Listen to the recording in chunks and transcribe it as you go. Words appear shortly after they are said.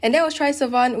And that was Try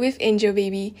Savant with Angel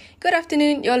Baby. Good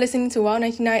afternoon, you're listening to Wow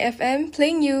 99 FM,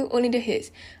 playing you only the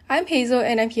hits. I'm Hazel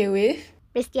and I'm here with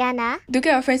Christiana. Do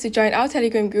get our friends to join our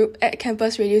Telegram group at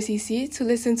Campus Radio CC to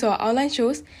listen to our online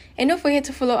shows. And don't forget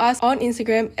to follow us on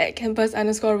Instagram at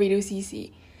campus_radio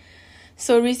CC.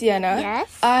 So, Christiana,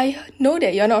 Yes? I know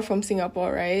that you're not from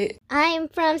Singapore, right? I'm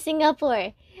from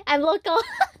Singapore. I'm local.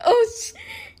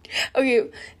 Okay.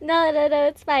 No,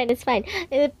 it's fine.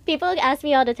 People ask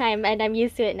me all the time and I'm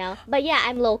used to it now. But yeah,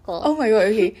 I'm local. Oh my god,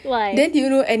 okay. Why? Then do you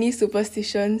know any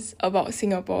superstitions about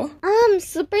Singapore?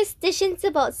 Superstitions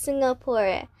about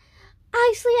Singapore.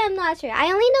 Actually, I'm not sure. I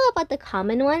only know about the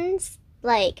common ones.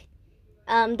 Like,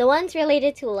 the ones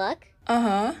related to luck.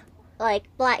 Uh-huh. Like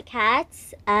black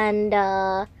cats and,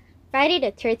 Friday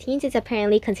the 13th is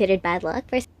apparently considered bad luck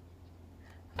for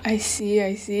I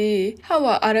see. How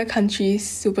about other countries'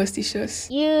 superstitious?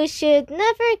 You should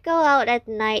never go out at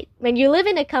night when you live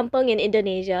in a kampong in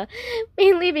Indonesia,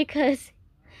 mainly because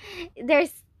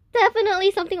there's definitely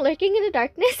something lurking in the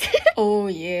darkness. Oh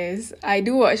yes, I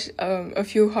do watch a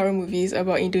few horror movies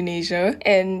about Indonesia,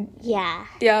 and Yeah.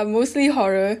 they are mostly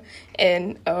horror,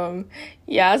 and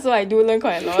so I do learn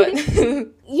quite a lot.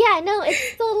 Yeah, no,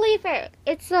 it's totally fair.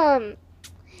 It's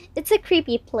a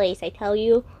creepy place, I tell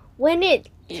you. When it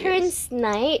turns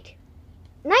night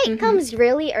comes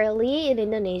really early in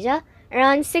Indonesia.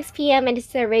 Around 6 p.m. and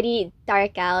it's already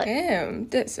dark out. Damn,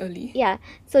 that's early. Yeah,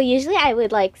 so usually I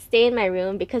would stay in my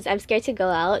room because I'm scared to go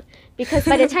out. Because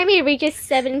by the time it reaches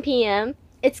 7 p.m.,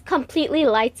 it's completely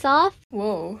lights off.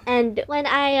 Whoa. And when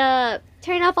I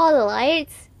turn off all the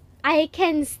lights, I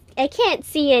can't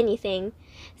see anything.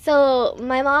 So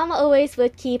my mom always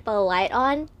would keep a light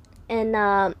on in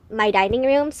my dining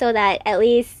room so that at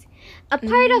least a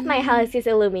part of my house is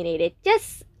illuminated.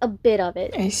 Just a bit of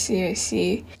it. I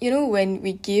see. You know, when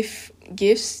we give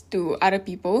gifts to other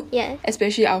people, Yeah.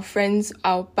 especially our friends,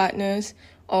 our partners,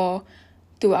 or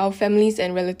to our families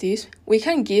and relatives, we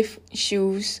can't give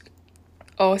shoes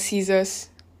or scissors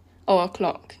or a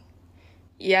clock.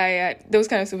 Yeah, those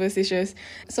kind of superstitions.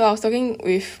 So I was talking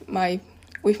with my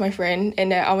friend,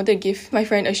 and I wanted to give my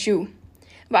friend a shoe.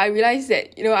 But I realized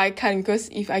that, I can't, because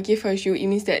if I give her a shoe, it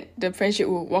means that the friendship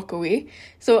will walk away.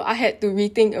 So I had to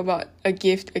rethink about a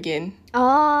gift again.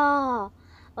 Oh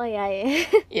yeah.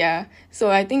 Yeah,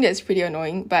 so I think that's pretty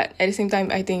annoying. But at the same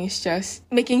time, I think it's just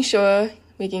making sure,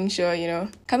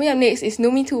 Coming up next is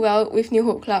Know Me Too Well with New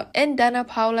Hope Club and Dana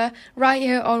Paula right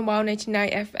here on Wow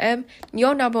 99 FM,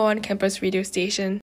 your number one campus radio station.